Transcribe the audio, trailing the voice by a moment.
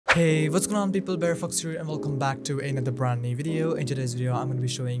Hey, what's going on people, BareFox here and welcome back to another brand new video. In today's video, I'm going to be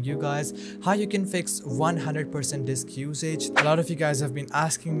showing you guys how you can fix 100% disk usage. A lot of you guys have been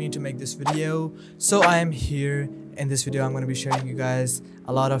asking me to make this video, so I am here. In this video, I'm going to be sharing you guys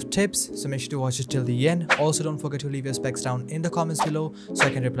a lot of tips, so make sure to watch it till the end. Also, don't forget to leave your specs down in the comments below so I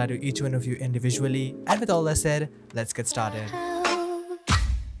can reply to each one of you individually. And with all that said, let's get started.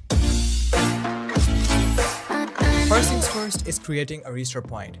 First things first is creating a restore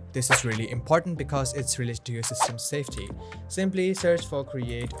point. This is really important because it's related to your system's safety. Simply search for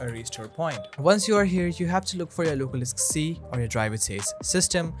create a restore point. Once you are here, you have to look for your local disk C or your drive which says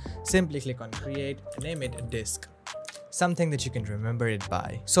system. Simply click on create, name it disk. Something that you can remember it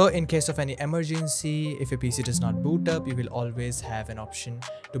by. So in case of any emergency, if your PC does not boot up, you will always have an option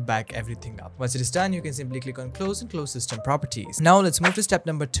to back everything up. Once it is done, you can simply click on close and close system properties. Now let's move to step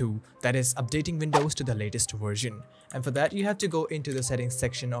number 2, that is updating Windows to the latest version. And for that, you have to go into the settings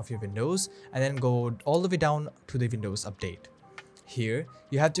section of your Windows and then go all the way down to the Windows update. Here,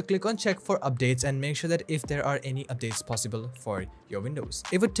 you have to click on check for updates and make sure that if there are any updates possible for your Windows.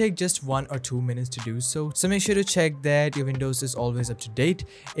 It would take just 1 or 2 minutes to do so. So make sure to check that your Windows is always up to date.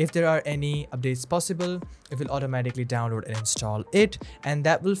 If there are any updates possible, it will automatically download and install it, and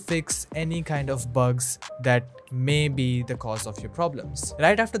that will fix any kind of bugs that may be the cause of your problems.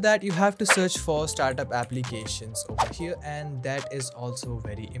 Right after that, you have to search for startup applications over here, and that is also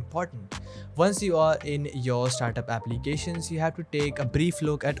very important. Once you are in your startup applications, you have to take a brief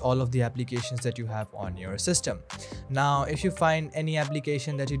look at all of the applications that you have on your system. Now, if you find any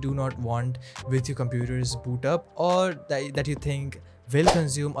application that you do not want with your computer's boot up, or that you think will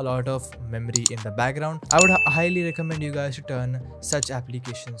consume a lot of memory in the background, I would highly recommend you guys to turn such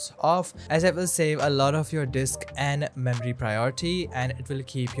applications off, as it will save a lot of your disk and memory priority, and it will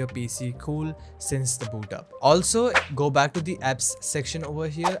keep your PC cool since the boot up. Also, go back to the apps section over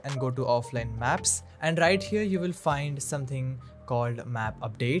here and go to offline maps, and right here you will find something called map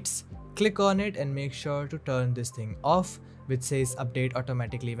updates. Click on it and make sure to turn this thing off, which says update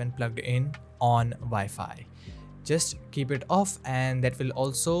automatically when plugged in on Wi-Fi. Just keep it off, and that will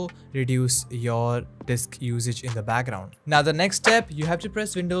also reduce your disk usage in the background. Now the next step, you have to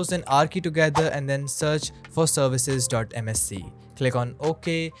press Windows and R key together and then search for services.msc. Click on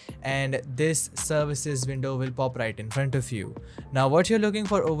OK, and this services window will pop right in front of you. Now what you're looking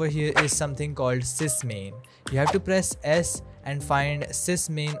for over here is something called sysmain. You have to press S and find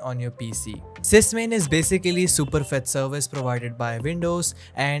sysmain on your PC. Sysmain is basically super fetch service provided by Windows,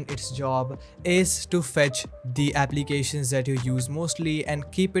 and its job is to fetch the applications that you use mostly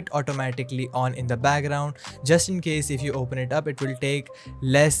and keep it automatically on in the background, just in case if you open it up, it will take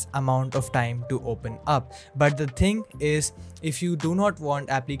less amount of time to open up. But the thing is, if you do not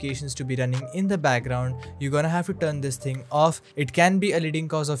want applications to be running in the background, you're gonna have to turn this thing off. It can be a leading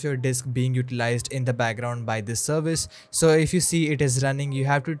cause of your disk being utilized in the background by this service. So if you see it is running, you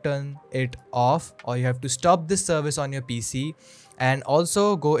have to turn it off, or you have to stop this service on your PC, and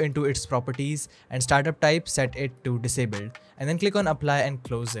also go into its properties and startup type, set it to disabled, and then click on apply and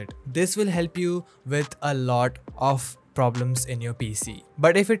close it. This will help you with a lot of problems in your PC.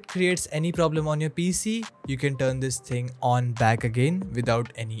 But if it creates any problem on your PC, you can turn this thing on back again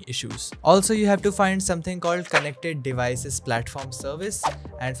without any issues. Also, you have to find something called connected devices platform service,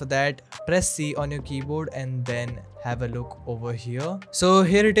 and for that press C on your keyboard and then have a look over here. So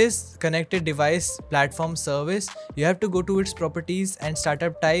here it is, connected device platform service. You have to go to its properties and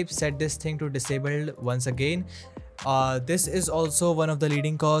startup type, set this thing to disabled once again. This is also one of the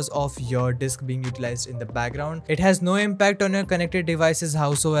leading cause of your disk being utilized in the background. It has no impact on your connected devices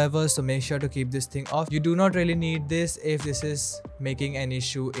howsoever, so make sure to keep this thing off. You do not really need this if this is making an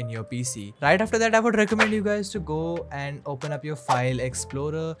issue in your PC. Right after that, I would recommend you guys to go and open up your file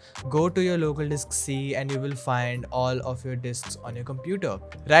explorer, go to your local disk C, and you will find all of your disks on your computer.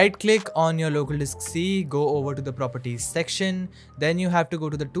 Right click on your local disk C, go over to the properties section, then you have to go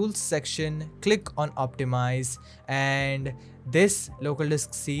to the tools section, click on optimize, and this local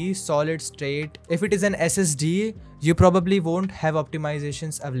disk C solid state, if it is an SSD, you probably won't have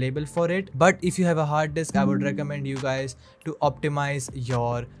optimizations available for it, but if you have a hard disk, I would recommend you guys to optimize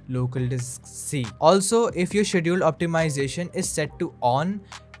your local disk C. Also, if your scheduled optimization is set to on,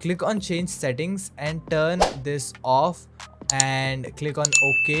 click on change settings and turn this off and click on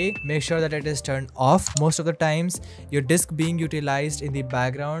OK. Make sure that it is turned off. Most of the times your disk being utilized in the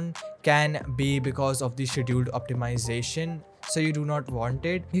background can be because of the scheduled optimization, so you do not want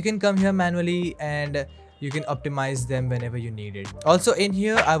it. You can come here manually and you can optimize them whenever you need it. Also in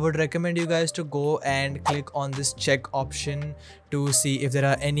here, I would recommend you guys to go and click on this check option to see if there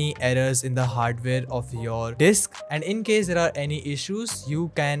are any errors in the hardware of your disk, and in case there are any issues, you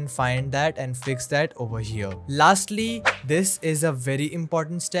can find that and fix that over here. Lastly, this is a very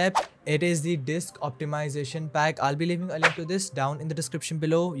important step. It is the disk optimization pack. I'll be leaving a link to this down in the description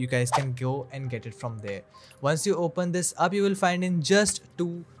below. You guys can go and get it from there. Once you open this up, you will find in just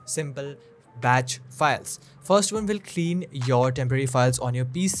 2 simple batch files. First one will clean your temporary files on your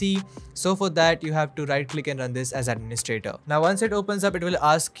PC. So for that, you have to right click and run this as administrator. Now once it opens up, it will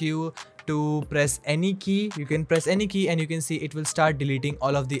ask you to press any key. You can press any key and you can see it will start deleting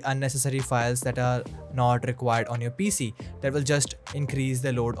all of the unnecessary files that are not required on your PC. That will just increase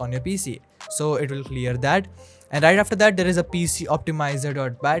the load on your PC. So it will clear that. And right after that, there is a PC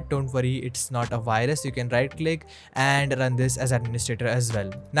optimizer.bat. Don't worry, it's not a virus. You can right click and run this as administrator as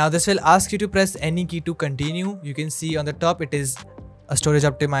well. Now this will ask you to press any key to continue. You can see on the top, it is a storage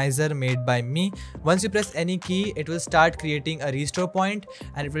optimizer made by me. Once you press any key, it will start creating a restore point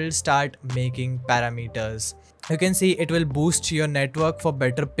and it will start making parameters. You can see it will boost your network for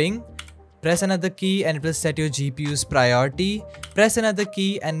better ping. Press another key and it will set your GPU's priority. Press another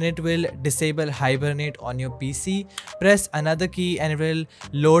key and it will disable hibernate on your PC. Press another key and it will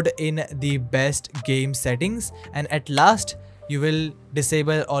load in the best game settings. And at last, you will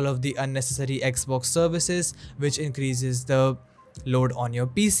disable all of the unnecessary Xbox services, which increases the load on your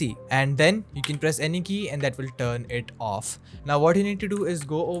PC. And then you can press any key and that will turn it off. Now what you need to do is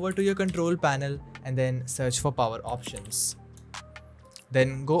go over to your control panel and then search for power options.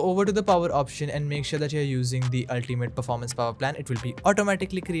 Then go over to the power option and make sure that you're using the ultimate performance power plan. It will be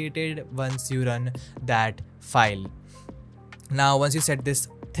automatically created once you run that file. Now once you set this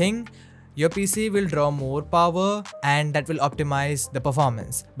thing, your PC will draw more power and that will optimize the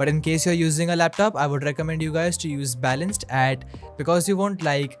performance. But in case you're using a laptop, I would recommend you guys to use balanced because you won't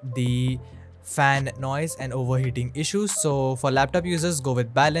like the fan noise and overheating issues. So for laptop users, go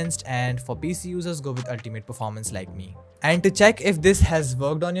with balanced, and for PC users, go with ultimate performance like me. And to check if this has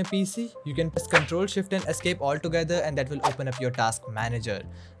worked on your PC, you can press Ctrl Shift and Escape altogether and that will open up your task manager.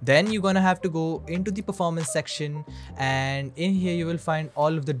 Then you're gonna have to go into the performance section, and in here you will find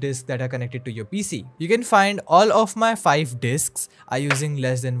all of the disks that are connected to your PC. You can find all of my 5 disks are using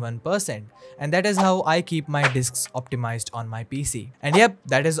less than 1%, and that is how I keep my disks optimized on my PC. And yep,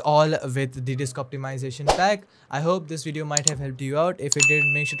 that is all with the disk optimization pack. I hope this video might have helped you out. If it did,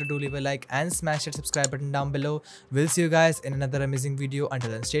 make sure to leave a like and smash that subscribe button down below. We'll see you guys in another amazing video.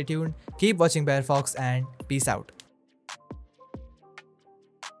 Until then, stay tuned, keep watching BareFox, and peace out.